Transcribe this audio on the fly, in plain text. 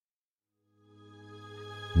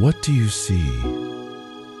What do you see?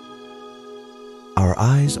 Our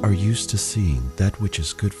eyes are used to seeing that which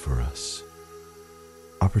is good for us.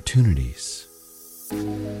 Opportunities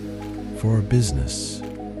for our business,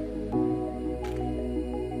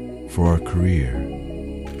 for our career,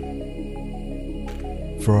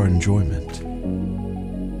 for our enjoyment.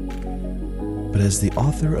 But as the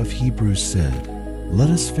author of Hebrews said, let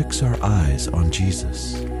us fix our eyes on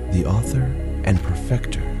Jesus, the author and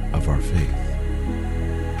perfecter of our faith.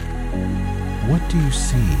 What do you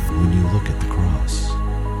see when you look at the cross?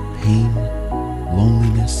 Pain,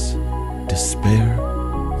 loneliness, despair?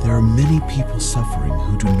 There are many people suffering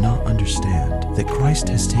who do not understand that Christ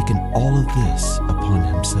has taken all of this upon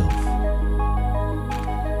himself.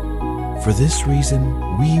 For this reason,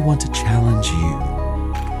 we want to challenge you.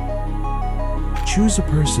 Choose a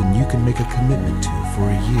person you can make a commitment to for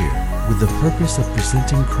a year with the purpose of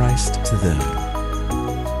presenting Christ to them.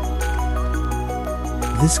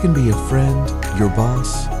 This can be a friend, your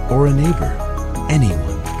boss, or a neighbor,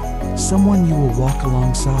 anyone, someone you will walk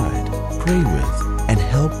alongside, pray with, and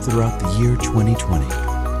help throughout the year 2020,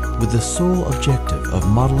 with the sole objective of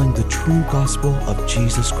modeling the true gospel of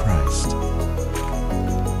Jesus Christ.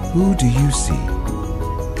 Who do you see?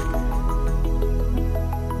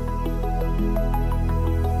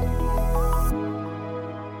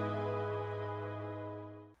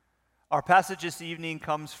 Our passage this evening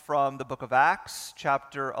comes from the book of Acts,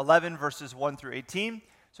 chapter 11, verses 1 through 18.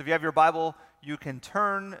 So if you have your Bible, you can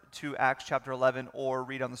turn to Acts chapter 11 or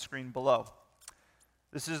read on the screen below.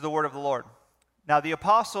 This is the word of the Lord. Now the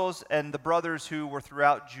apostles and the brothers who were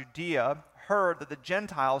throughout Judea heard that the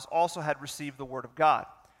Gentiles also had received the word of God.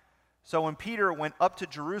 So when Peter went up to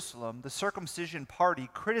Jerusalem, the circumcision party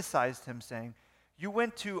criticized him, saying, "You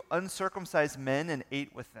went to uncircumcised men and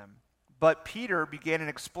ate with them." But Peter began and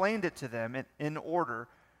explained it to them in order.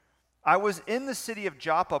 I was in the city of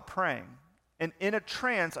Joppa praying, and in a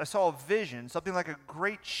trance I saw a vision, something like a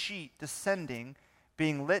great sheet descending,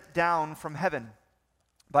 being lit down from heaven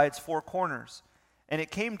by its four corners. And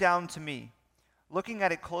it came down to me. Looking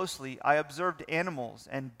at it closely, I observed animals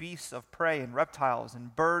and beasts of prey and reptiles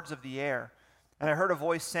and birds of the air. And I heard a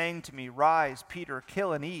voice saying to me, "Rise, Peter,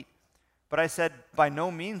 kill and eat." But I said, "By no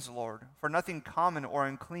means, Lord, for nothing common or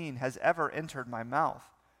unclean has ever entered my mouth."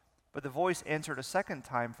 But the voice answered a second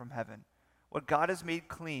time from heaven, "What God has made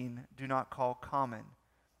clean, do not call common."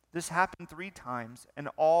 This happened 3 times, and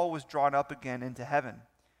all was drawn up again into heaven.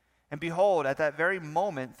 And behold, at that very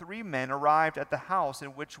moment 3 men arrived at the house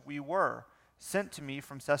in which we were, sent to me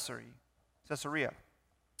from Caesarea.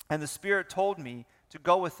 And the Spirit told me to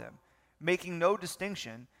go with them, making no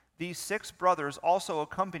distinction. These 6 brothers also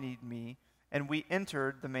accompanied me, and we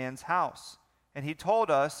entered the man's house. And he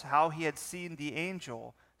told us how he had seen the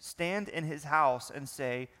angel stand in his house and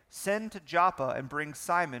say, "Send to Joppa and bring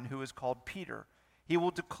Simon, who is called Peter. He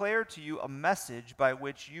will declare to you a message by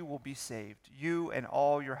which you will be saved, you and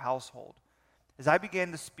all your household." As I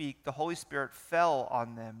began to speak, the Holy Spirit fell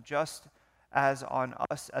on them, just as on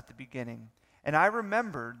us at the beginning. And I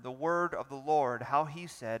remembered the word of the Lord, how he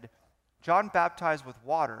said, "John baptized with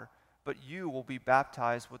water, but you will be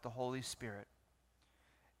baptized with the Holy Spirit."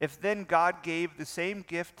 If then God gave the same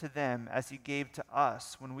gift to them as he gave to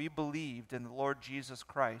us when we believed in the Lord Jesus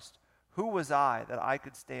Christ, who was I that I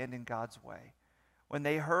could stand in God's way? When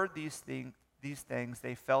they heard these things,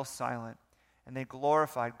 they fell silent, and they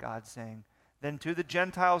glorified God, saying, "Then to the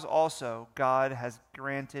Gentiles also God has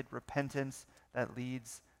granted repentance that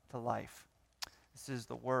leads to life." This is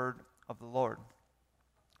the word of the Lord.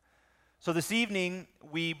 So this evening,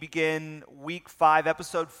 we begin week 5,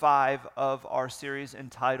 episode 5 of our series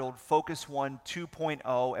entitled Focus 1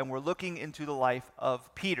 2.0, and we're looking into the life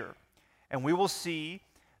of Peter. And we will see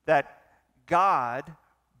that God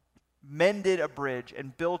mended a bridge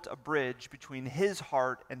and built a bridge between his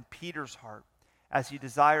heart and Peter's heart, as he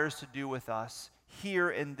desires to do with us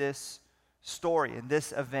here in this story, in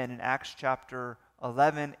this event in Acts chapter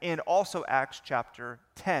 11 and also Acts chapter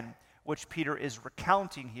 10. Which Peter is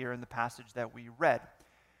recounting here in the passage that we read.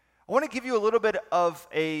 I want to give you a little bit of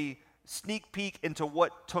a sneak peek into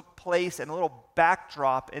what took place and a little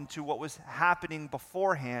backdrop into what was happening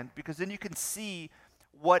beforehand, because then you can see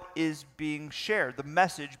what is being shared, the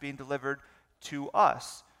message being delivered to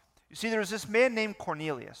us. You see, there was this man named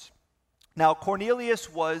Cornelius. Now, Cornelius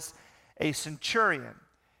was a centurion.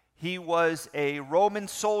 He was a Roman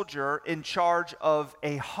soldier in charge of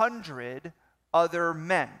 100 other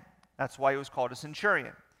men. That's why he was called a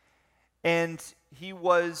centurion. And he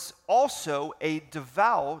was also a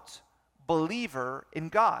devout believer in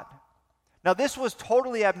God. Now, this was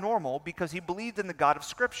totally abnormal because he believed in the God of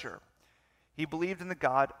Scripture. He believed in the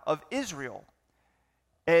God of Israel.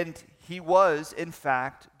 And he was, in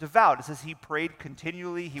fact, devout. It says he prayed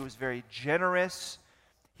continually. He was very generous.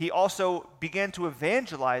 He also began to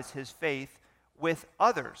evangelize his faith with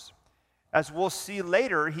others. As we'll see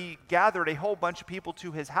later, he gathered a whole bunch of people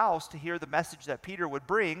to his house to hear the message that Peter would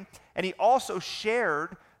bring. And he also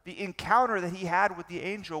shared the encounter that he had with the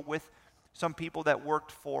angel with some people that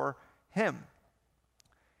worked for him.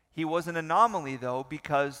 He was an anomaly, though,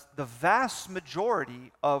 because the vast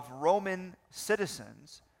majority of Roman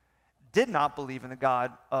citizens did not believe in the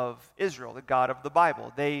God of Israel, the God of the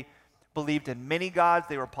Bible. They believed in many gods,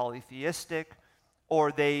 they were polytheistic,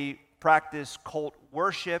 or they practiced cult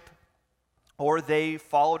worship, or they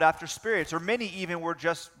followed after spirits, or many even were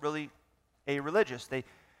just really a-religious. They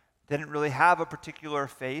didn't really have a particular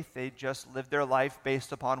faith, they just lived their life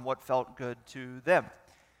based upon what felt good to them.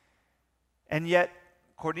 And yet,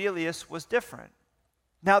 Cornelius was different.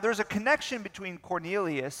 Now, there's a connection between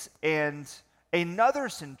Cornelius and another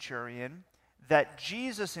centurion that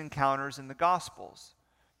Jesus encounters in the Gospels.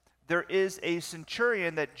 There is a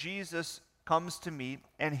centurion that Jesus comes to meet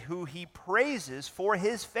and who he praises for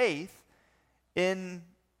his faith in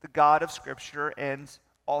the God of Scripture and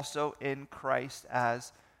also in Christ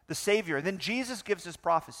as the Savior. And then Jesus gives his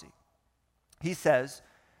prophecy. He says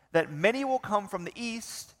that many will come from the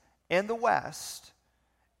east and the west,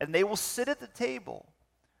 and they will sit at the table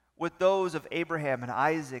with those of Abraham and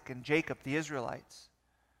Isaac and Jacob, the Israelites,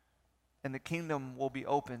 and the kingdom will be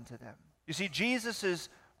open to them. You see, Jesus'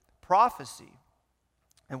 prophecy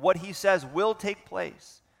and what he says will take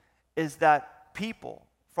place is that people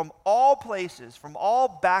from all places, from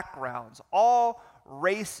all backgrounds, all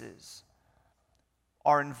races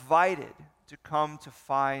are invited to come to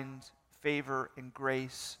find favor and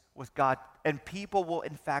grace with God. And people will,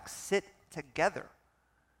 in fact, sit together.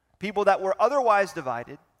 People that were otherwise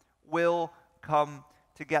divided will come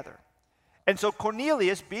together. And so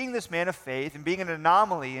Cornelius, being this man of faith and being an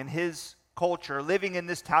anomaly in his culture, living in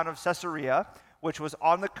this town of Caesarea, which was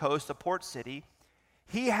on the coast, a port city,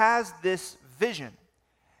 he has this vision.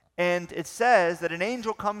 And it says that an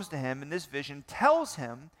angel comes to him in this vision, tells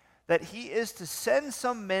him that he is to send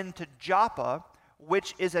some men to Joppa,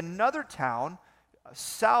 which is another town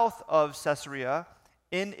south of Caesarea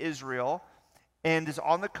in Israel, and is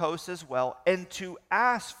on the coast as well, and to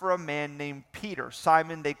ask for a man named Peter,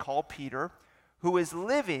 Simon they call Peter, who is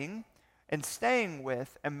living and staying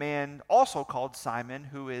with a man also called Simon,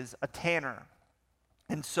 who is a tanner.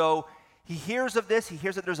 And so he hears of this, he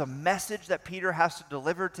hears that there's a message that Peter has to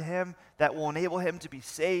deliver to him that will enable him to be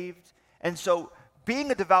saved. And so,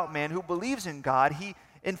 being a devout man who believes in God, he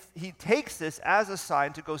takes this as a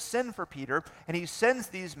sign to go send for Peter, and he sends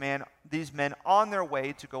these men on their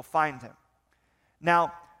way to go find him.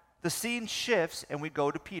 Now, the scene shifts and we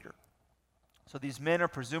go to Peter. So these men are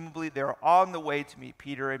presumably, they're on the way to meet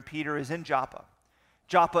Peter, and Peter is in Joppa.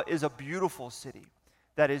 Joppa is a beautiful city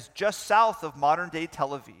that is just south of modern-day Tel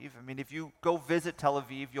Aviv. I mean, if you go visit Tel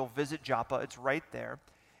Aviv, you'll visit Joppa. It's right there.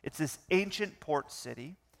 It's this ancient port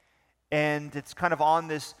city, and it's kind of on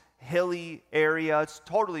this hilly area. It's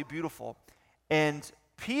totally beautiful. And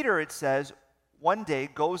Peter, it says, one day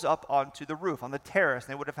goes up onto the roof, on the terrace.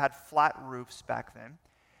 They would have had flat roofs back then.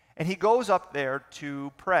 And he goes up there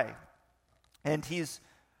to pray. And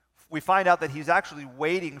we find out that he's actually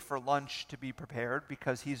waiting for lunch to be prepared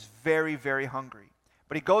because he's very, very hungry.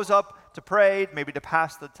 But he goes up to pray, maybe to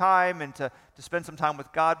pass the time and to spend some time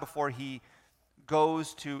with God before he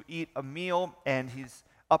goes to eat a meal. And he's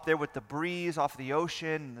up there with the breeze off the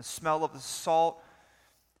ocean and the smell of the salt.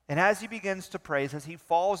 And as he begins to pray, it says he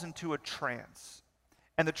falls into a trance.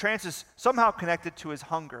 And the trance is somehow connected to his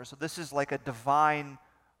hunger. So this is like a divine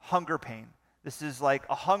hunger pain. This is like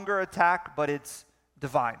a hunger attack, but it's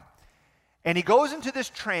divine. And he goes into this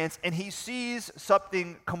trance and he sees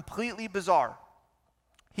something completely bizarre.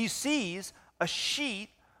 He sees a sheet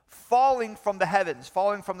falling from the heavens,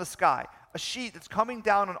 falling from the sky. A sheet that's coming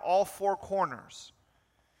down on all four corners.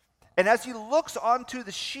 And as he looks onto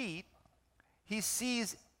the sheet, he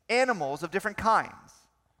sees animals of different kinds.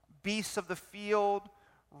 Beasts of the field,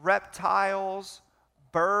 reptiles,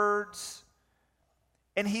 birds.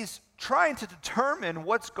 And he's trying to determine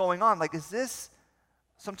what's going on. Like, is this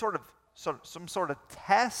some sort of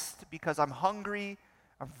test because I'm hungry?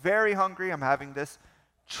 I'm very hungry. I'm having this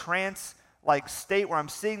trance-like state where I'm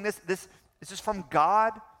seeing this. Is this from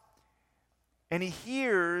God? And he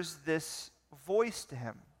hears this voice to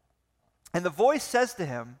him. And the voice says to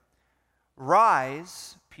him,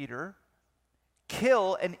 "Rise, Peter,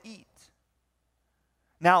 kill and eat."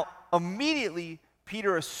 Now, immediately,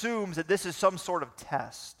 Peter assumes that this is some sort of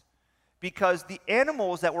test because the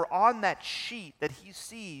animals that were on that sheet that he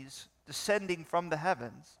sees descending from the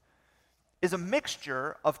heavens is a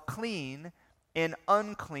mixture of clean and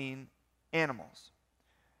unclean animals.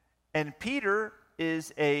 And Peter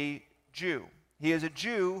is a Jew. He is a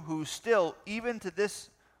Jew who still, even to this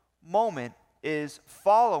moment, is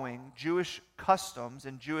following Jewish customs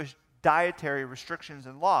and Jewish dietary restrictions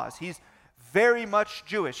and laws. He's very much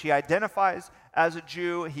Jewish. He identifies as a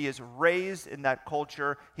Jew. He is raised in that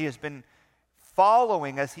culture. He has been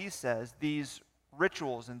following, as he says, these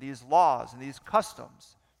rituals and these laws and these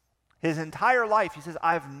customs. His entire life, he says,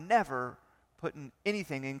 I've never put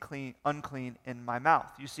anything unclean in my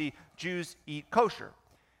mouth. You see, Jews eat kosher,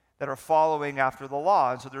 that are following after the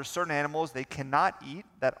law. And so there are certain animals they cannot eat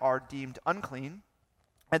that are deemed unclean.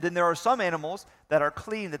 And then there are some animals that are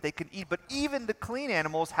clean that they can eat. But even the clean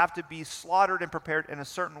animals have to be slaughtered and prepared in a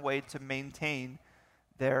certain way to maintain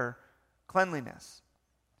their cleanliness.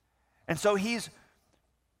 And so he's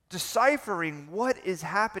deciphering what is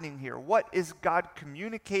happening here. What is God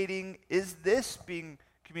communicating? Is this being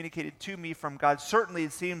communicated to me from God? Certainly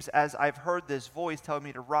it seems as I've heard this voice telling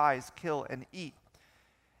me to rise, kill, and eat.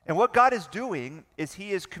 And what God is doing is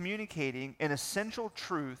he is communicating an essential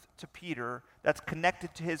truth to Peter that's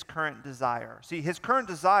connected to his current desire. See, his current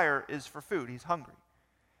desire is for food. He's hungry.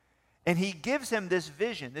 And he gives him this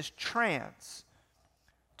vision, this trance,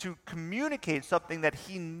 to communicate something that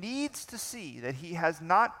he needs to see, that he has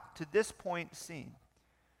not to this point seen,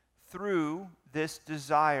 through this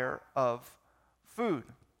desire of food.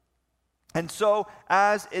 And so,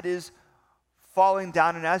 as it is falling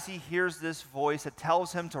down, and as he hears this voice that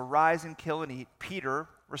tells him to rise and kill and eat, Peter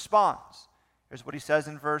responds. Here's what he says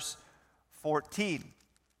in verse 14.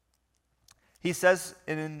 He says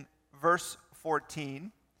in verse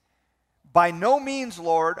 14, "By no means,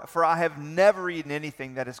 Lord, for I have never eaten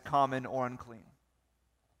anything that is common or unclean."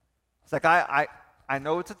 It's like, I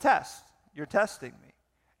know it's a test. You're testing me.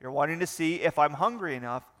 You're wanting to see if I'm hungry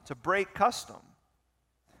enough to break custom.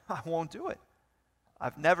 I won't do it.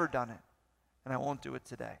 I've never done it. And I won't do it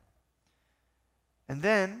today. And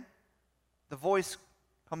then the voice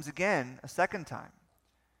comes again a second time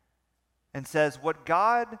and says, "What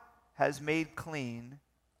God has made clean,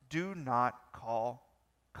 do not call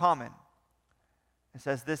common." It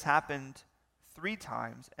says this happened 3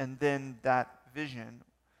 times, and then that vision,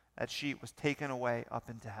 that sheet, was taken away up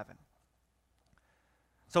into heaven.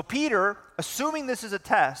 So Peter, assuming this is a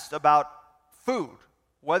test about food,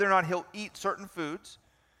 whether or not he'll eat certain foods,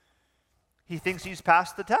 he thinks he's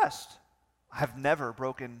passed the test. I've never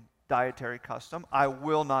broken dietary custom. I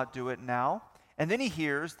will not do it now. And then he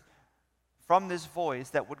hears from this voice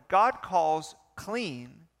that what God calls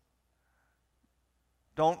clean,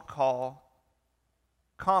 don't call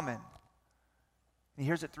common. He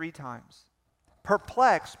hears it 3 times.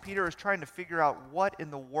 Perplexed, Peter is trying to figure out what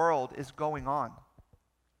in the world is going on.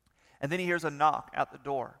 And then he hears a knock at the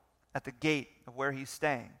door, at the gate of where he's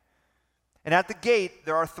staying. And at the gate,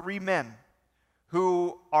 there are 3 men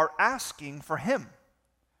who are asking for him.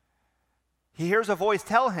 He hears a voice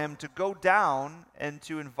tell him to go down and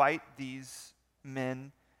to invite these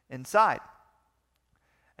men inside.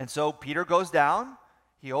 And so Peter goes down,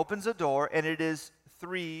 he opens the door, and it is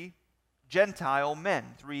 3 Gentile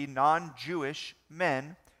men, 3 non-Jewish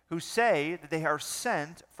men, who say that they are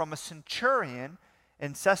sent from a centurion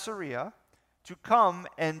in Caesarea to come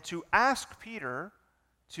and to ask Peter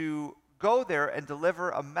to go there and deliver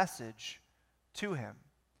a message to him.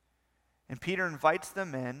 And Peter invites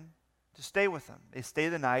them in to stay with him. They stay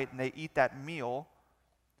the night and they eat that meal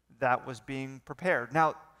that was being prepared.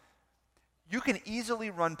 Now, you can easily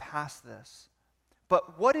run past this,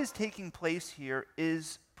 but what is taking place here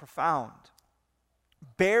is profound.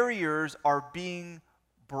 Barriers are being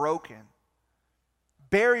broken.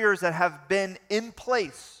 Barriers that have been in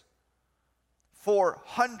place for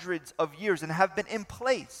hundreds of years and have been in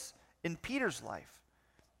place in Peter's life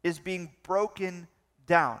is being broken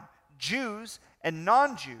down. Jews and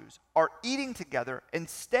non-Jews are eating together and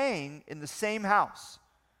staying in the same house,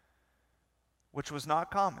 which was not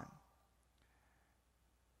common.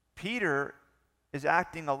 Peter is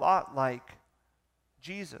acting a lot like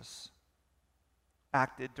Jesus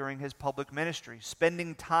acted during his public ministry,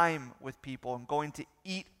 spending time with people and going to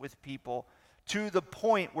eat with people, to the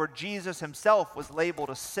point where Jesus himself was labeled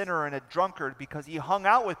a sinner and a drunkard because he hung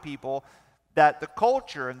out with people that the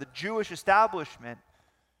culture and the Jewish establishment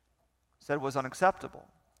said was unacceptable.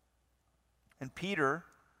 And Peter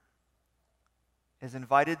has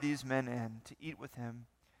invited these men in to eat with him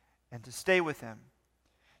and to stay with him.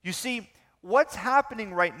 You see, what's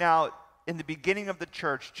happening right now in the beginning of the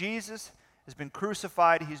church, Jesus has been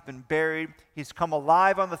crucified, he's been buried, he's come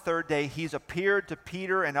alive on the third day, he's appeared to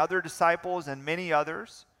Peter and other disciples and many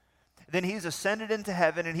others. Then he's ascended into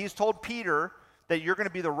heaven, and he's told Peter that you're going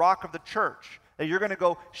to be the rock of the church, that you're going to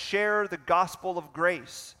go share the gospel of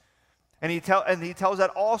grace. And he tells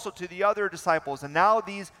that also to the other disciples. And now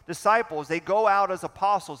these disciples, they go out as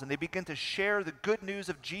apostles, and they begin to share the good news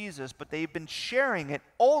of Jesus, but they've been sharing it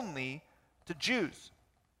only to Jews.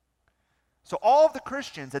 So all of the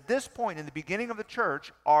Christians at this point in the beginning of the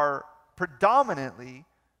church are predominantly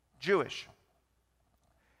Jewish.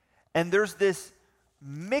 And there's this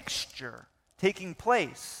mixture taking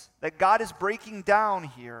place that God is breaking down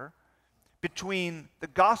here between the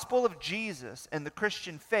gospel of Jesus and the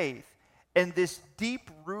Christian faith and this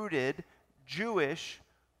deep-rooted Jewish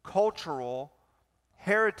cultural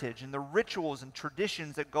heritage and the rituals and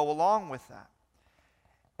traditions that go along with that.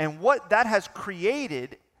 And what that has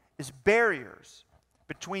created is barriers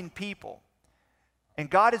between people. And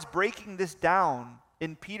God is breaking this down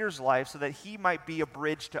in Peter's life so that he might be a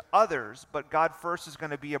bridge to others, but God first is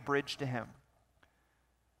going to be a bridge to him,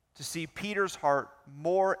 to see Peter's heart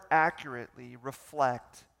more accurately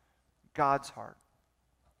reflect God's heart.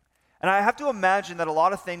 And I have to imagine that a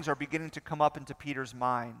lot of things are beginning to come up into Peter's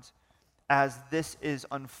mind as this is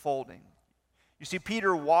unfolding. You see,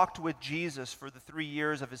 Peter walked with Jesus for the 3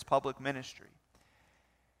 years of his public ministry.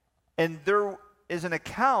 And there is an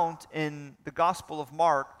account in the Gospel of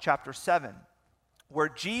Mark, chapter 7, where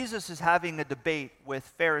Jesus is having a debate with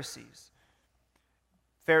Pharisees.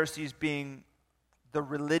 Pharisees being the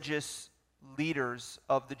religious leaders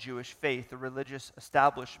of the Jewish faith, the religious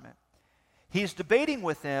establishment. He's debating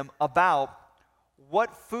with them about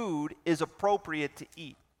what food is appropriate to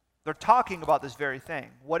eat. They're talking about this very thing.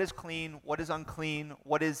 What is clean, what is unclean,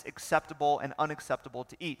 what is acceptable and unacceptable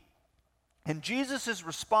to eat. And Jesus'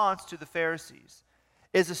 response to the Pharisees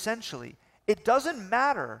is essentially, it doesn't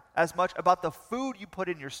matter as much about the food you put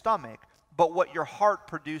in your stomach, but what your heart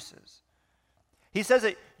produces. He says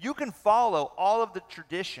that you can follow all of the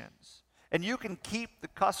traditions and you can keep the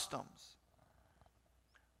customs.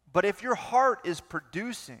 But if your heart is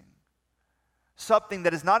producing something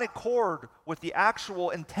that is not in accord with the actual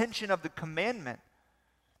intention of the commandment,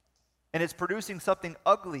 and it's producing something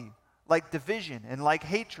ugly like division and like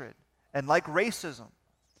hatred and like racism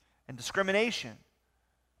and discrimination,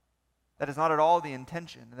 that is not at all the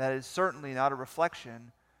intention. That is certainly not a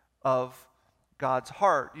reflection of God's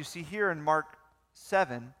heart. You see here in Mark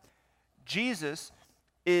 7, Jesus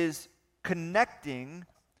is connecting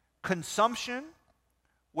consumption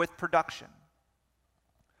with production.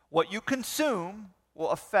 What you consume will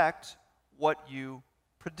affect what you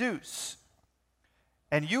produce.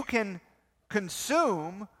 And you can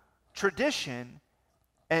consume tradition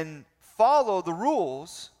and follow the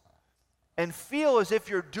rules and feel as if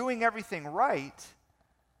you're doing everything right,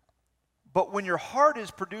 but when your heart is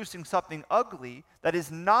producing something ugly that is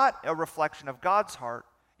not a reflection of God's heart,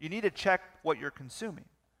 you need to check what you're consuming,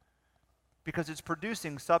 because it's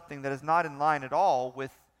producing something that is not in line at all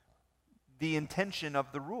with the intention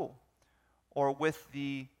of the rule or with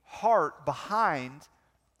the heart behind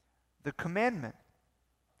the commandment.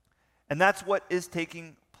 And that's what is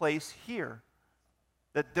taking place here.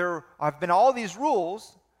 That there have been all these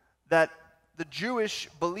rules that the Jewish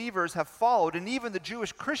believers have followed, and even the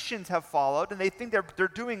Jewish Christians have followed, and they think they're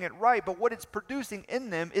doing it right, but what it's producing in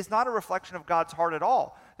them is not a reflection of God's heart at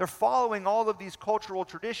all. They're following all of these cultural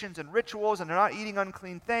traditions and rituals, and they're not eating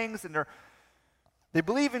unclean things, and they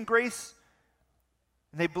believe in grace,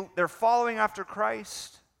 and they're following after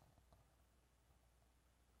Christ,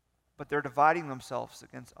 but they're dividing themselves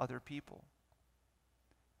against other people.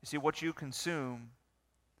 You see, what you consume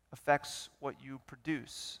affects what you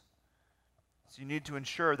produce. So you need to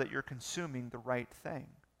ensure that you're consuming the right thing.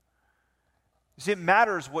 You see, it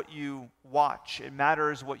matters what you watch. It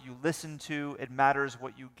matters what you listen to. It matters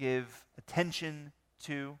what you give attention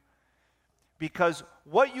to. Because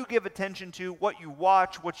what you give attention to, what you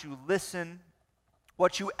watch, what you listen,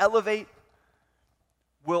 what you elevate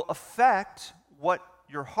will affect what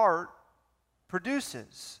your heart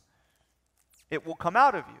produces. It will come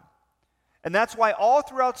out of you. And that's why all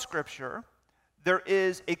throughout Scripture, there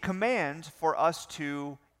is a command for us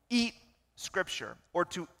to eat Scripture or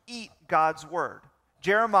to eat God's Word.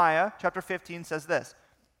 Jeremiah chapter 15 says this.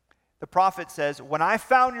 The prophet says, "When I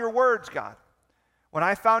found your words, God, when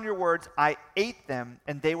I found your words, I ate them,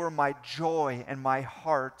 and they were my joy and my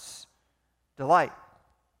heart's delight."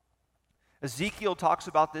 Ezekiel talks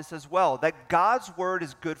about this as well, that God's Word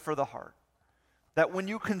is good for the heart. That when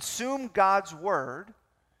you consume God's Word,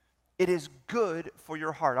 it is good for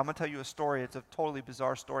your heart. I'm going to tell you a story. It's a totally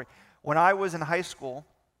bizarre story. When I was in high school,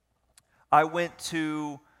 I went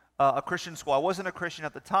to a Christian school. I wasn't a Christian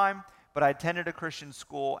at the time, but I attended a Christian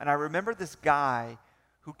school, and I remember this guy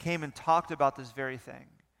who came and talked about this very thing.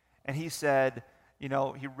 And he said, he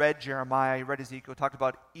read Jeremiah, he read Ezekiel, talked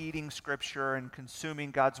about eating Scripture and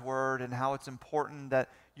consuming God's Word and how it's important that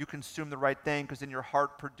you consume the right thing because then your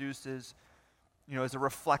heart produces, as a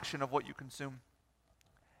reflection of what you consume.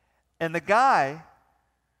 And the guy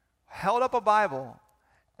held up a Bible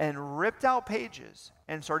and ripped out pages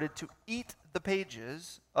and started to eat the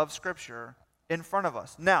pages of Scripture in front of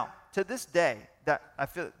us. Now, to this day, that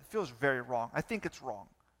it feels very wrong. I think it's wrong.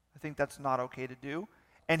 I think that's not okay to do.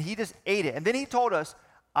 And he just ate it. And then he told us,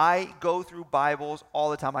 I go through Bibles all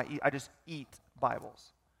the time. I just eat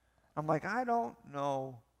Bibles. I'm like, I don't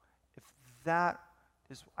know if that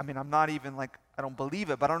is, I'm not even like, I don't believe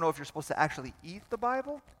it, but I don't know if you're supposed to actually eat the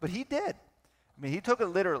Bible. But he did. He took it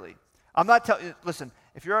literally. I'm not telling you, listen,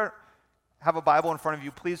 if you have a Bible in front of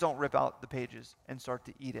you, please don't rip out the pages and start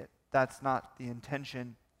to eat it. That's not the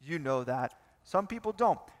intention. You know that. Some people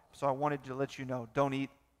don't. So I wanted to let you know, don't eat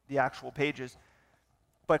the actual pages,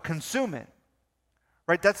 but consume it.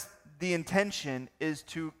 Right? That's the intention, is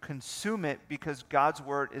to consume it because God's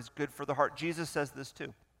word is good for the heart. Jesus says this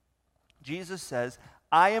too. Jesus says,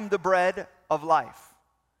 I am the bread of life.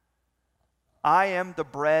 I am the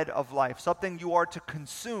bread of life, something you are to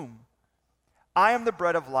consume. I am the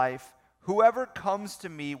bread of life. Whoever comes to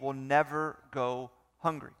me will never go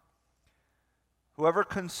hungry. Whoever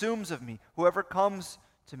consumes of me, whoever comes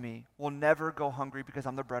to me will never go hungry because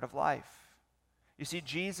I'm the bread of life. You see,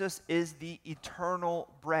 Jesus is the eternal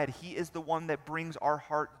bread. He is the one that brings our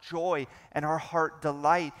heart joy and our heart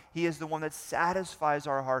delight. He is the one that satisfies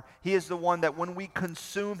our heart. He is the one that when we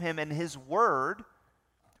consume him and his word,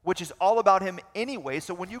 which is all about him anyway,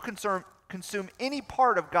 so when you consume any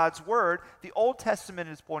part of God's word, the Old Testament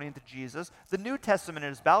is pointing to Jesus, the New Testament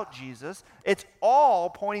is about Jesus, it's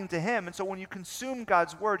all pointing to him. And so when you consume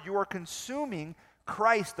God's word, you are consuming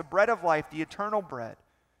Christ, the bread of life, the eternal bread,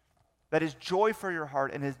 that is joy for your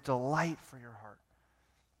heart and is delight for your heart.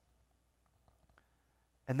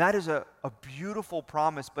 And that is a beautiful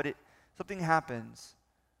promise, but something happens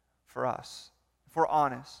for us, if we're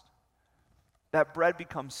honest. That bread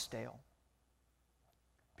becomes stale.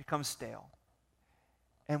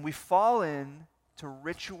 And we fall into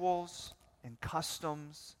rituals and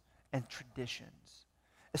customs and traditions,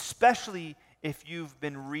 especially if you've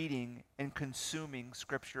been reading and consuming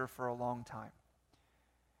Scripture for a long time.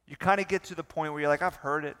 You kind of get to the point where you're like, I've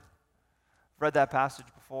heard it. I've read that passage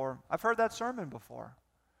before. I've heard that sermon before.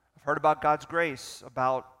 I've heard about God's grace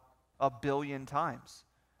about 1 billion times.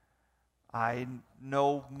 I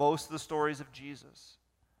know most of the stories of Jesus.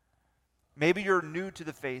 Maybe you're new to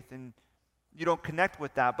the faith and you don't connect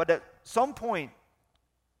with that, but at some point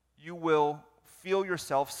you will feel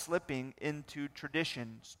yourself slipping into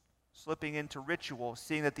traditions, slipping into ritual,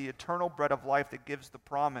 seeing that the eternal bread of life that gives the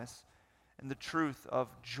promise and the truth of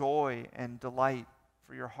joy and delight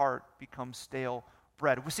for your heart becomes stale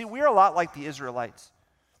bread. We see, we are a lot like the Israelites.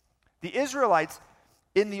 The Israelites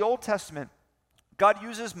in the Old Testament, God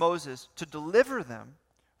uses Moses to deliver them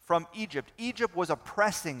from Egypt. Egypt was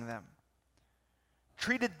oppressing them,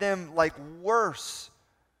 treated them like worse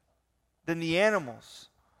than the animals.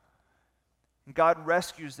 And God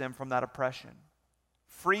rescues them from that oppression,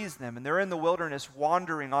 frees them, and they're in the wilderness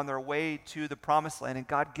wandering on their way to the promised land, and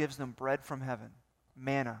God gives them bread from heaven,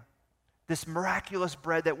 manna. This miraculous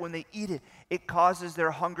bread that when they eat it, it causes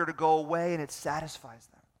their hunger to go away and it satisfies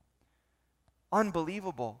them.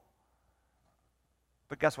 Unbelievable.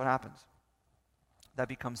 But guess what happens? That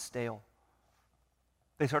becomes stale.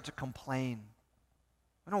 They start to complain.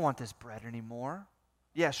 I don't want this bread anymore.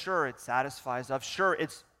 Yeah, sure, it satisfies us. Sure,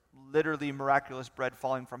 it's literally miraculous bread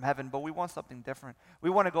falling from heaven, but we want something different. We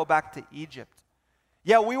want to go back to Egypt.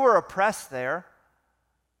 Yeah, we were oppressed there,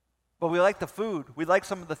 but we like the food. We like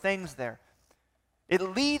some of the things there. It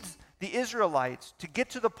leads the Israelites to get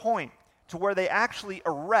to the point to where they actually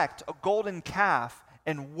erect a golden calf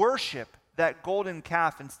and worship that golden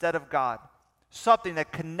calf instead of God, something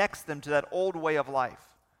that connects them to that old way of life,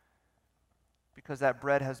 because that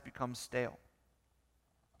bread has become stale.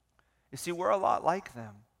 You see, we're a lot like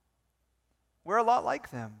them. We're a lot like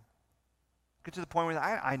them. Get to the point where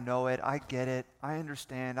I know it, I get it, I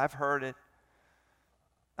understand, I've heard it.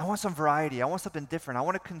 I want some variety, I want something different. I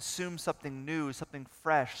want to consume something new, something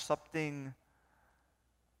fresh, something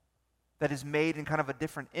that is made in kind of a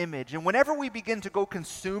different image. And whenever we begin to go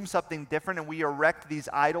consume something different and we erect these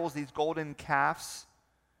idols, these golden calves,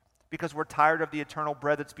 because we're tired of the eternal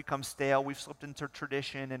bread that's become stale, we've slipped into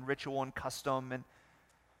tradition and ritual and custom. And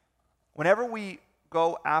whenever we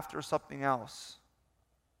go after something else,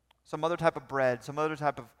 some other type of bread, some other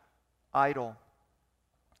type of idol,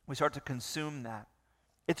 we start to consume that.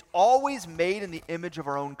 It's always made in the image of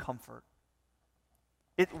our own comfort.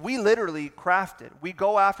 We literally craft it. We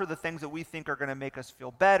go after the things that we think are going to make us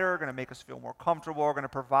feel better, going to make us feel more comfortable, are going to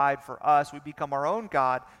provide for us. We become our own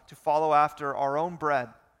God to follow after our own bread.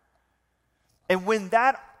 And when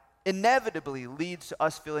that inevitably leads to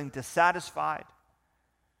us feeling dissatisfied,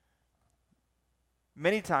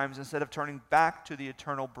 many times instead of turning back to the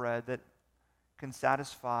eternal bread that can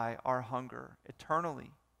satisfy our hunger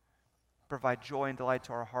eternally, provide joy and delight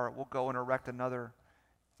to our heart, we'll go and erect another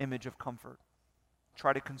image of comfort.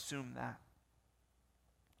 Try to consume that.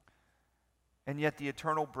 And yet the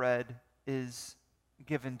eternal bread is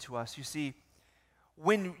given to us. You see,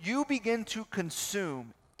 when you begin to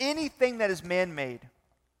consume anything that is man-made,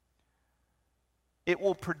 it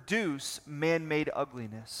will produce man-made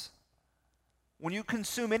ugliness. When you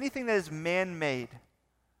consume anything that is man-made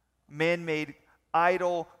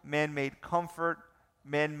idol, man-made comfort,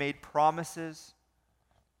 man-made promises,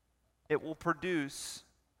 it will produce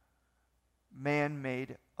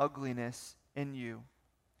man-made ugliness in you.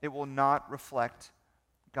 It will not reflect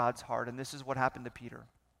God's heart. And this is what happened to Peter.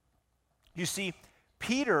 You see,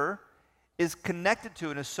 Peter is connected to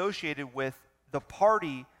and associated with the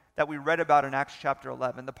party that we read about in Acts chapter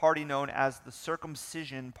 11, the party known as the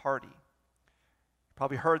circumcision party. You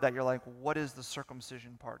probably heard that. You're like, what is the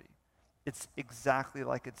circumcision party? It's exactly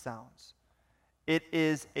like it sounds. It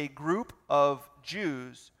is a group of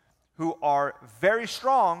Jews who are very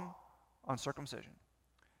strong on circumcision.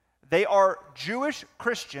 They are Jewish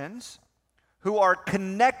Christians who are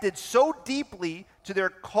connected so deeply to their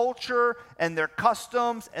culture and their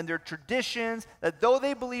customs and their traditions that though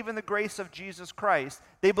they believe in the grace of Jesus Christ,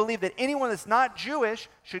 they believe that anyone that's not Jewish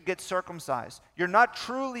should get circumcised. You're not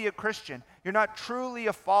truly a Christian. You're not truly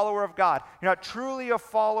a follower of God. You're not truly a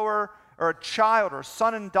follower or a child or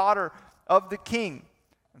son and daughter of the King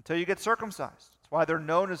until you get circumcised. That's why they're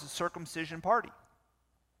known as the circumcision party.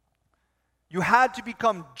 You had to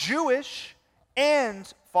become Jewish and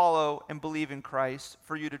follow and believe in Christ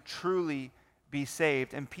for you to truly be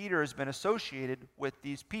saved. And Peter has been associated with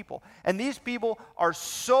these people. And these people are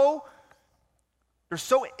so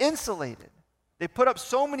insulated. They put up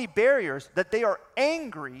so many barriers that they are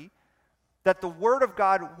angry that the word of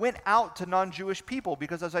God went out to non-Jewish people.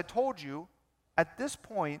 Because as I told you, at this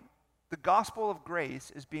point, the gospel of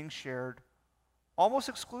grace is being shared almost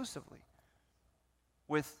exclusively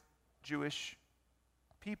with Jewish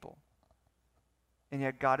people. And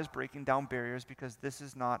yet God is breaking down barriers because this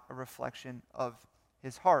is not a reflection of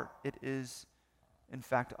his heart. It is, in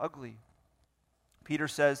fact, ugly. Peter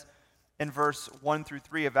says in verse 1 through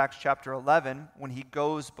 3 of Acts chapter 11, when he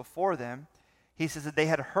goes before them, he says that they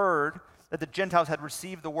had heard that the Gentiles had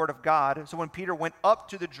received the word of God. So when Peter went up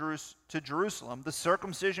to Jerusalem, the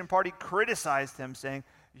circumcision party criticized him, saying,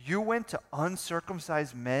 "You went to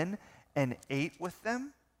uncircumcised men and ate with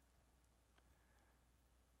them?"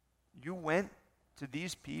 You went to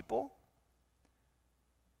these people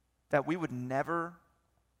that we would never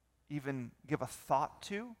even give a thought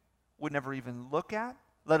to, would never even look at,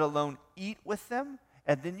 let alone eat with them,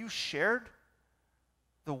 and then you shared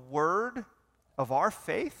the word of our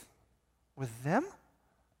faith with them?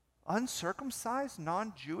 Uncircumcised,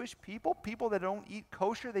 non-Jewish people, people that don't eat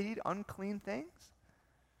kosher, they eat unclean things?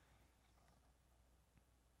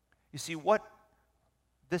 You see, what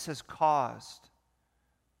this has caused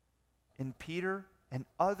in Peter and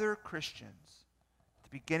other Christians at the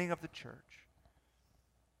beginning of the church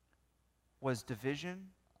was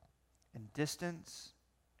division and distance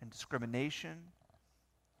and discrimination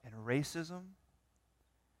and racism,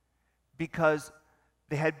 because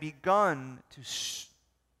they had begun to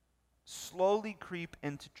slowly creep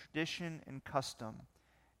into tradition and custom,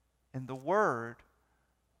 and the word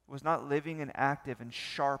was not living and active and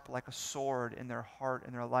sharp like a sword in their heart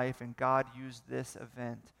and their life. And God used this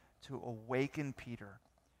event to awaken Peter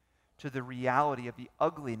to the reality of the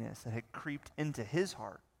ugliness that had creeped into his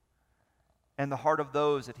heart and the heart of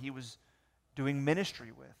those that he was doing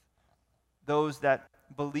ministry with, those that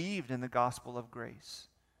believed in the gospel of grace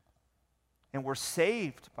and were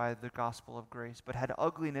saved by the gospel of grace, but had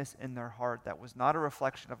ugliness in their heart that was not a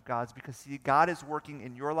reflection of God's. Because, see, God is working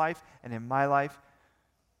in your life and in my life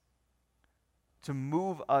to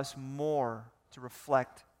move us more to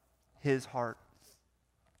reflect his heart.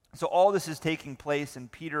 So all this is taking place,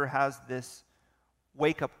 and Peter has this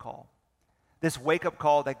wake-up call. This wake-up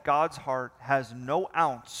call that God's heart has no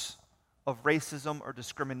ounce of racism or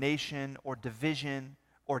discrimination or division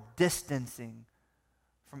or distancing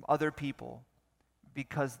from other people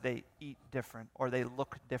because they eat different or they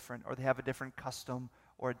look different or they have a different custom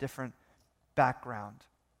or a different background.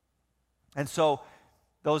 And so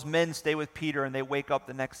those men stay with Peter, and they wake up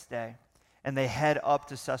the next day, and they head up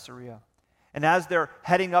to Caesarea. And as they're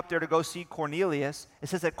heading up there to go see Cornelius, it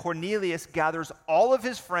says that Cornelius gathers all of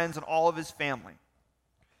his friends and all of his family.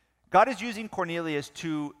 God is using Cornelius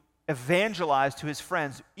to evangelize to his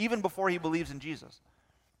friends even before he believes in Jesus.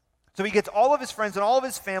 So he gets all of his friends and all of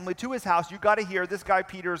his family to his house. You got to hear, this guy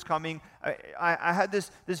Peter is coming. I had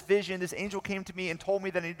this vision. This angel came to me and told me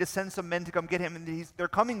that I need to send some men to come get him, and they're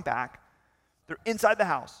coming back. They're inside the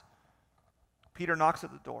house. Peter knocks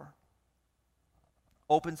at the door,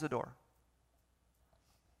 opens the door.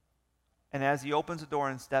 And as he opens the door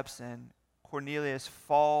and steps in, Cornelius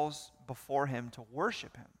falls before him to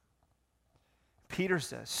worship him. Peter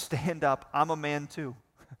says, "Stand up, I'm a man too.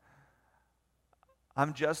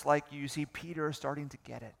 I'm just like you." See, Peter is starting to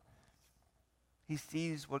get it. He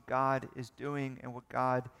sees what God is doing and what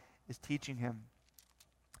God is teaching him.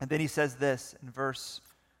 And then he says this in verse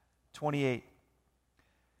 28.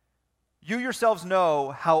 "You yourselves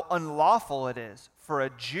know how unlawful it is for a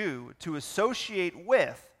Jew to associate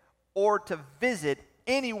with or to visit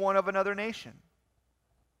anyone of another nation.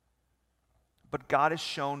 But God has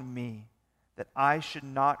shown me that I should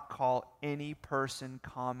not call any person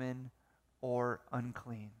common or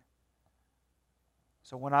unclean.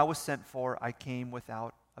 So when I was sent for, I came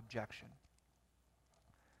without objection."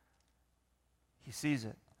 He sees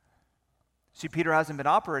it. See, Peter hasn't been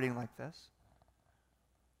operating like this,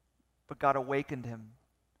 but God awakened him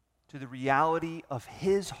to the reality of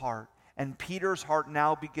his heart. And Peter's heart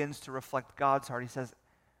now begins to reflect God's heart. He says,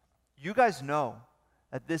 "You guys know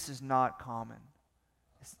that this is not common.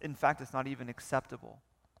 In fact, it's not even acceptable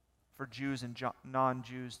for Jews and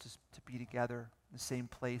non-Jews to be together in the same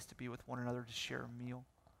place, to be with one another, to share a meal.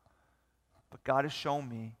 But God has shown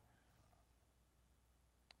me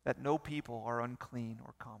that no people are unclean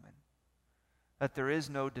or common, that there is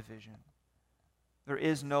no division. There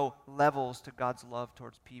is no levels to God's love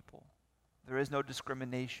towards people. There is no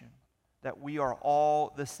discrimination, that we are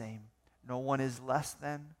all the same. No one is less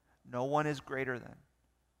than, no one is greater than.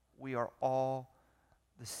 We are all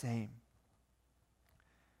the same."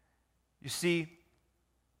 You see,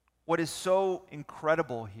 what is so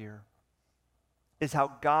incredible here is how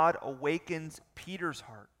God awakens Peter's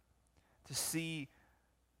heart to see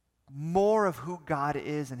more of who God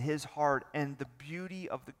is in his heart and the beauty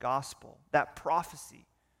of the gospel, that prophecy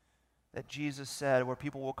that Jesus said, where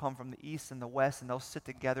people will come from the east and the west, and they'll sit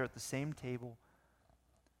together at the same table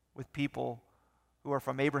with people who are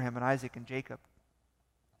from Abraham and Isaac and Jacob,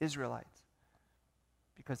 Israelites,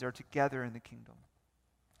 because they're together in the kingdom.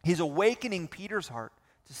 He's awakening Peter's heart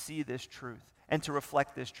to see this truth and to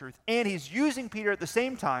reflect this truth. And he's using Peter at the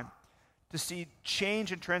same time to see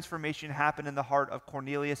change and transformation happen in the heart of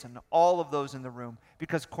Cornelius and all of those in the room.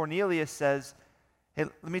 Because Cornelius says, "Hey,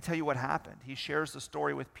 let me tell you what happened." He shares the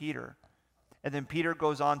story with Peter. And then Peter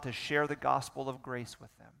goes on to share the gospel of grace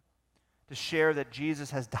with them, to share that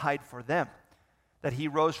Jesus has died for them, that he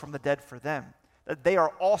rose from the dead for them, that they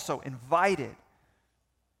are also invited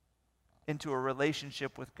into a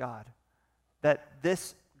relationship with God, that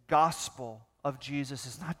this gospel of Jesus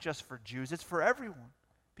is not just for Jews, it's for everyone,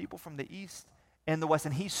 people from the east and the west.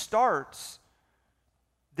 And he starts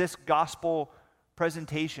this gospel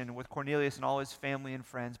presentation with Cornelius and all his family and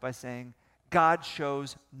friends by saying, God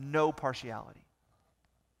shows no partiality.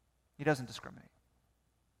 He doesn't discriminate.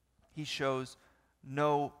 He shows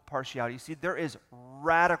no partiality. You see, there is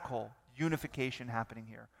radical unification happening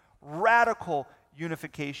here. Radical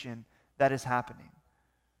unification that is happening.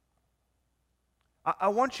 I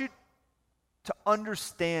want you to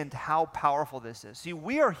understand how powerful this is. See,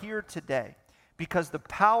 we are here today because the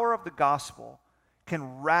power of the gospel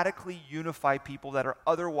can radically unify people that are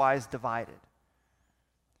otherwise divided.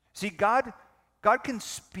 See, God can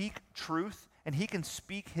speak truth, and he can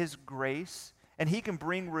speak his grace, and he can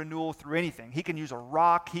bring renewal through anything. He can use a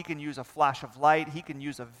rock, he can use a flash of light, he can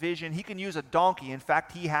use a vision, he can use a donkey. In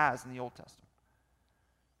fact, he has in the Old Testament.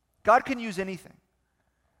 God can use anything,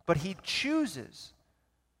 but he chooses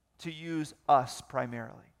to use us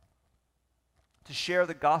primarily, to share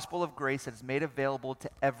the gospel of grace that is made available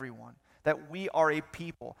to everyone, that we are a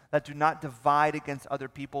people that do not divide against other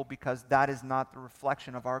people, because that is not the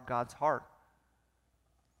reflection of our God's heart.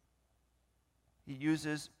 He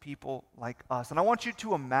uses people like us. And I want you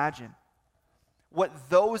to imagine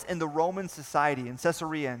what those in the Roman society, in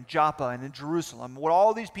Caesarea and Joppa and in Jerusalem, what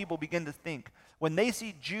all these people begin to think when they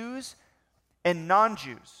see Jews and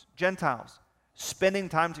non-Jews, Gentiles, spending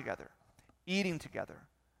time together, eating together,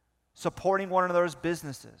 supporting one another's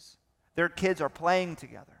businesses. Their kids are playing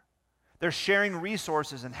together. They're sharing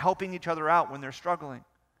resources and helping each other out when they're struggling.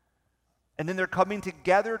 And then they're coming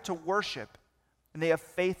together to worship, and they have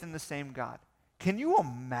faith in the same God. Can you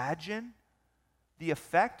imagine the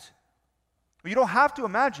effect? Well, you don't have to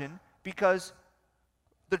imagine, because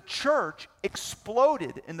the church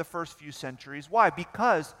exploded in the first few centuries. Why?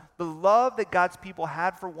 Because the love that God's people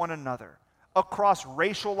had for one another, across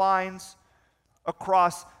racial lines,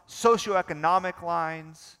 across socioeconomic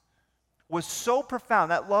lines, was so profound.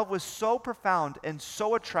 That love was so profound and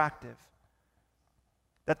so attractive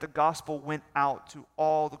that the gospel went out to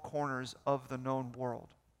all the corners of the known world.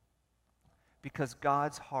 Because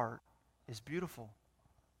God's heart is beautiful.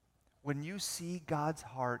 When you see God's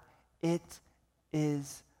heart, it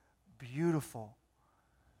is beautiful.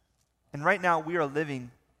 And right now we are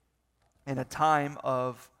living in a time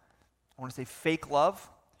of, I want to say, fake love.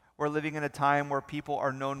 We're living in a time where people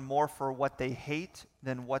are known more for what they hate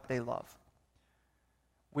than what they love.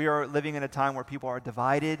 We are living in a time where people are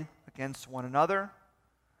divided against one another,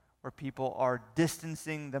 where people are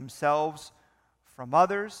distancing themselves from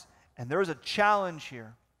others. And there is a challenge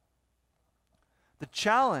here. The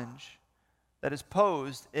challenge that is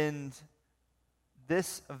posed in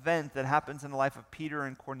this event that happens in the life of Peter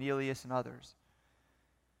and Cornelius and others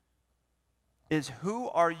is, who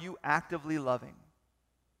are you actively loving?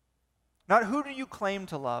 Not who do you claim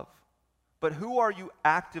to love, but who are you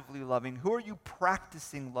actively loving? Who are you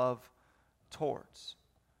practicing love towards?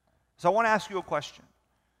 So I want to ask you a question.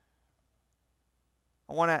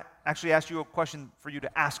 I want to actually ask you a question for you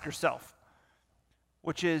to ask yourself,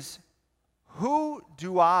 which is, who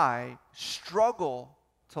do I struggle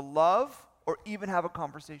to love or even have a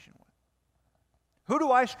conversation with? Who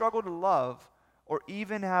do I struggle to love or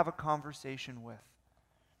even have a conversation with?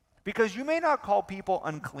 Because you may not call people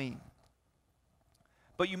unclean,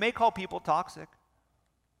 but you may call people toxic.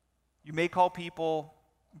 You may call people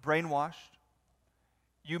brainwashed.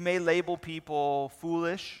 You may label people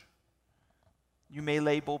foolish. You may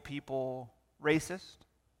label people racist.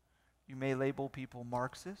 You may label people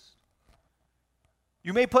Marxist.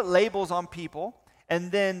 You may put labels on people,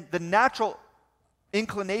 and then the natural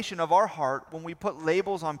inclination of our heart when we put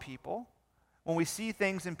labels on people, when we see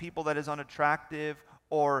things in people that is unattractive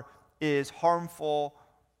or is harmful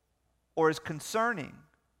or is concerning,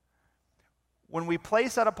 when we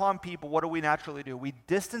place that upon people, what do we naturally do? We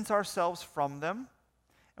distance ourselves from them,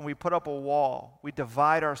 and we put up a wall. We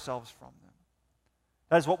divide ourselves from them.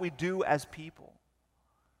 That is what we do as people.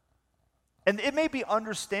 And it may be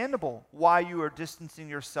understandable why you are distancing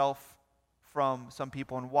yourself from some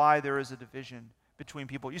people and why there is a division between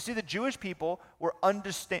people. You see, the Jewish people were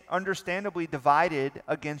understandably divided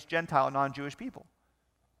against Gentile, non-Jewish people.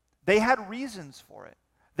 They had reasons for it.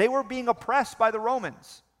 They were being oppressed by the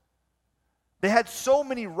Romans. They had so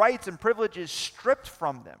many rights and privileges stripped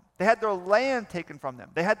from them. They had their land taken from them.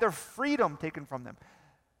 They had their freedom taken from them.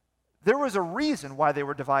 There was a reason why they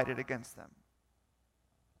were divided against them.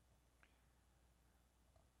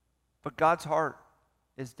 But God's heart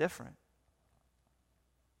is different.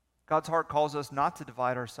 God's heart calls us not to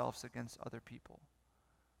divide ourselves against other people.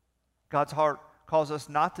 God's heart calls us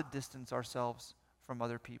not to distance ourselves from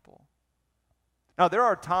other people. Now, there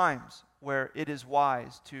are times where it is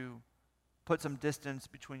wise to put some distance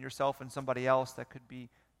between yourself and somebody else that could be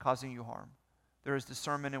causing you harm. There is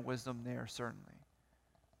discernment and wisdom there, certainly.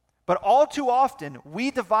 But all too often, we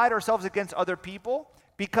divide ourselves against other people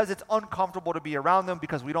because it's uncomfortable to be around them,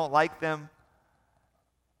 because we don't like them,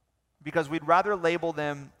 because we'd rather label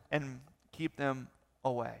them and keep them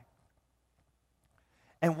away.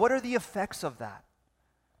 And what are the effects of that?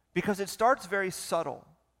 Because it starts very subtle.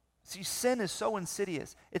 See, sin is so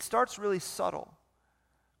insidious. It starts really subtle.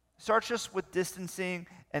 It starts just with distancing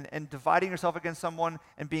and dividing yourself against someone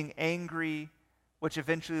and being angry, which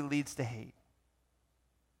eventually leads to hate.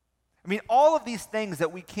 I mean, all of these things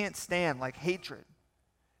that we can't stand, like hatred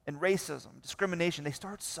and racism, discrimination, they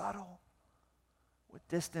start subtle, with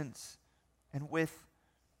distance and with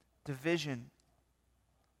division.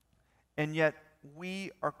 And yet, we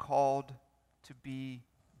are called to be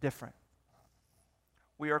different.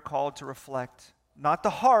 We are called to reflect not the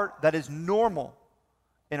heart that is normal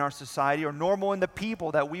in our society or normal in the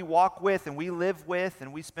people that we walk with and we live with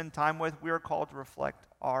and we spend time with. We are called to reflect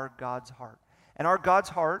our God's heart. And our God's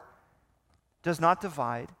heart does not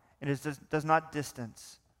divide and it does not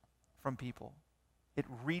distance from people. It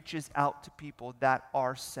reaches out to people that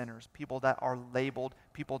are sinners, people that are labeled,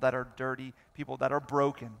 people that are dirty, people that are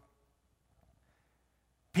broken.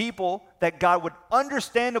 People that God would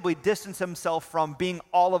understandably distance himself from, being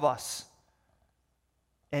all of us.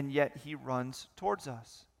 And yet he runs towards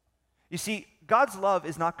us. You see, God's love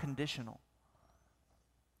is not conditional.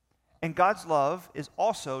 And God's love is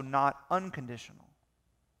also not unconditional.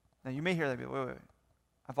 Now you may hear that, wait.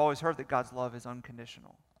 I've always heard that God's love is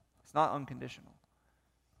unconditional. It's not unconditional.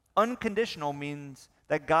 Unconditional means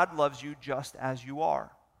that God loves you just as you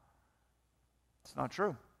are. It's not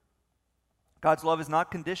true. God's love is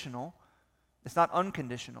not conditional. It's not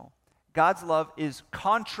unconditional. God's love is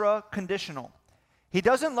contra-conditional. He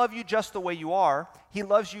doesn't love you just the way you are. He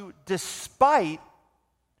loves you despite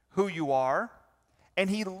who you are, and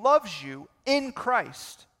he loves you in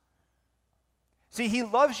Christ. See, he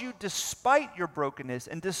loves you despite your brokenness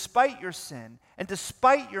and despite your sin and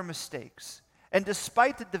despite your mistakes and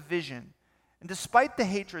despite the division and despite the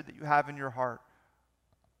hatred that you have in your heart.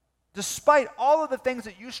 Despite all of the things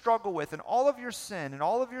that you struggle with and all of your sin and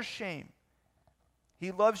all of your shame,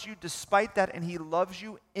 he loves you despite that, and he loves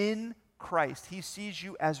you in Christ. He sees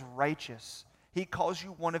you as righteous. He calls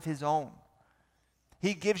you one of his own.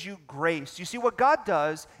 He gives you grace. You see, what God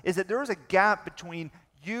does is that there is a gap between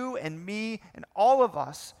you and me and all of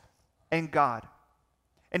us and God.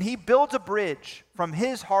 And he builds a bridge from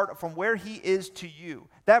his heart, from where he is to you.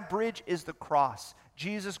 That bridge is the cross.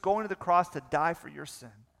 Jesus going to the cross to die for your sin.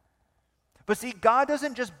 But see, God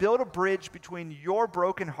doesn't just build a bridge between your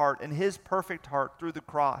broken heart and his perfect heart through the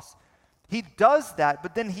cross. He does that,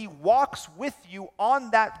 but then he walks with you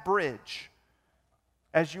on that bridge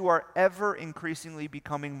as you are ever increasingly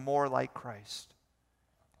becoming more like Christ.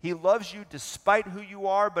 He loves you despite who you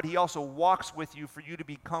are, but he also walks with you for you to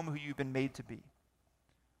become who you've been made to be,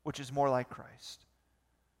 which is more like Christ.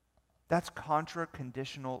 That's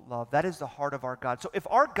contra-conditional love. That is the heart of our God. So if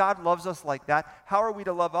our God loves us like that, how are we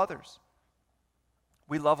to love others?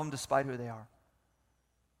 We love them despite who they are.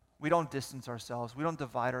 We don't distance ourselves. We don't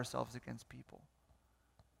divide ourselves against people.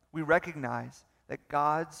 We recognize that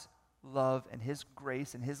God's love and his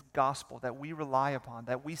grace and his gospel that we rely upon,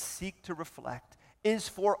 that we seek to reflect, is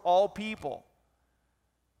for all people,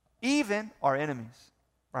 even our enemies.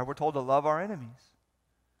 Right? We're told to love our enemies.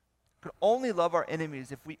 We could only love our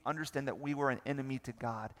enemies if we understand that we were an enemy to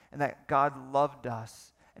God and that God loved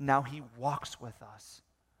us and now he walks with us,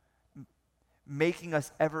 making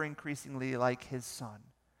us ever increasingly like his Son.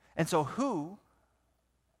 And so who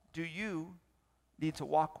do you need to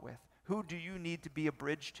walk with? Who do you need to be a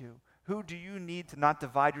bridge to? Who do you need to not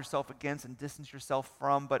divide yourself against and distance yourself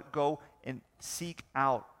from, but go and seek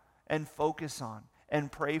out and focus on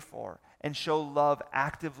and pray for and show love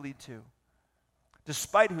actively to?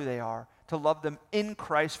 Despite who they are, to love them in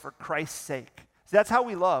Christ for Christ's sake. So that's how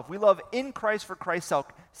we love. We love in Christ for Christ's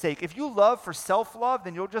sake. If you love for self-love,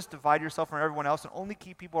 then you'll just divide yourself from everyone else and only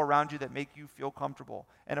keep people around you that make you feel comfortable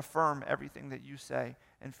and affirm everything that you say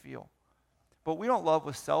and feel. But we don't love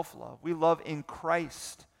with self-love. We love in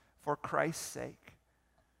Christ for Christ's sake.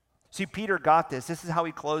 See, Peter got this. This is how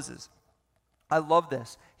he closes. I love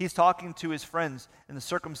this. He's talking to his friends in the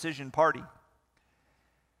circumcision party.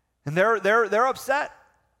 And they're upset.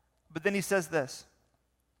 But then he says this,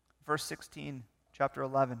 verse 16, chapter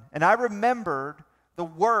 11. And I remembered the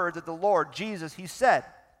word that the Lord, Jesus, he said,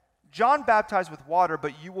 John baptized with water,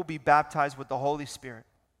 but you will be baptized with the Holy Spirit.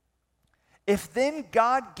 If then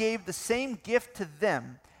God gave the same gift to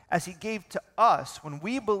them as he gave to us when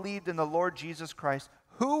we believed in the Lord Jesus Christ,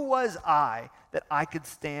 who was I that I could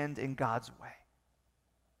stand in God's way?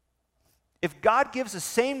 If God gives the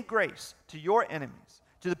same grace to your enemies,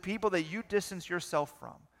 to the people that you distance yourself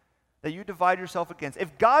from, that you divide yourself against,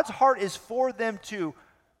 if God's heart is for them too,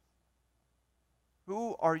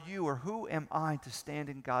 who are you or who am I to stand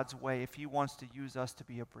in God's way if he wants to use us to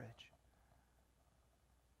be a bridge?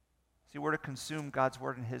 See, we're to consume God's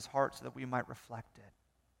word in his heart so that we might reflect it.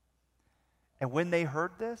 And when they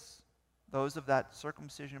heard this, those of that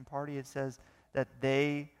circumcision party, it says that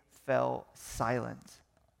they fell silent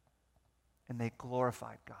and they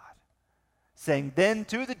glorified God, saying, then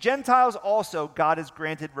to the Gentiles also God has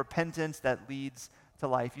granted repentance that leads to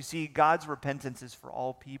life. You see, God's repentance is for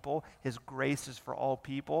all people. His grace is for all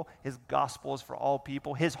people. His gospel is for all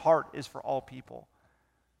people. His heart is for all people.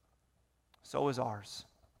 So is ours,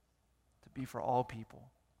 to be for all people.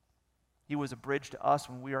 He was a bridge to us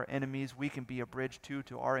when we are enemies. We can be a bridge too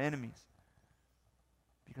to our enemies,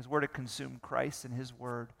 because we're to consume Christ and his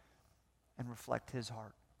word and reflect his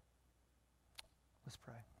heart. Let's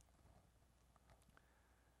pray.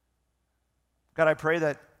 God, I pray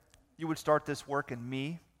that you would start this work in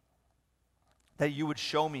me, that you would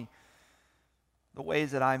show me the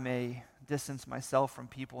ways that I may distance myself from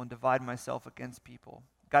people and divide myself against people.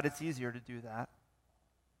 God, it's easier to do that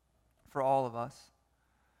for all of us.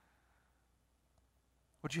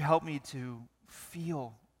 Would you help me to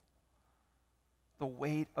feel the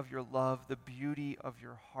weight of your love, the beauty of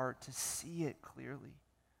your heart, to see it clearly?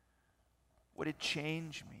 Would it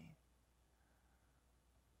change me?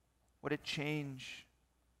 Would it change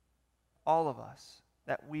all of us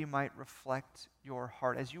that we might reflect your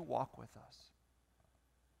heart as you walk with us?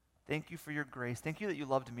 Thank you for your grace. Thank you that you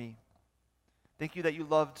loved me. Thank you that you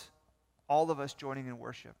loved all of us joining in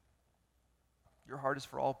worship. Your heart is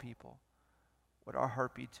for all people. Would our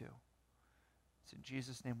heart be too? It's in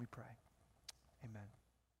Jesus' name we pray. Amen.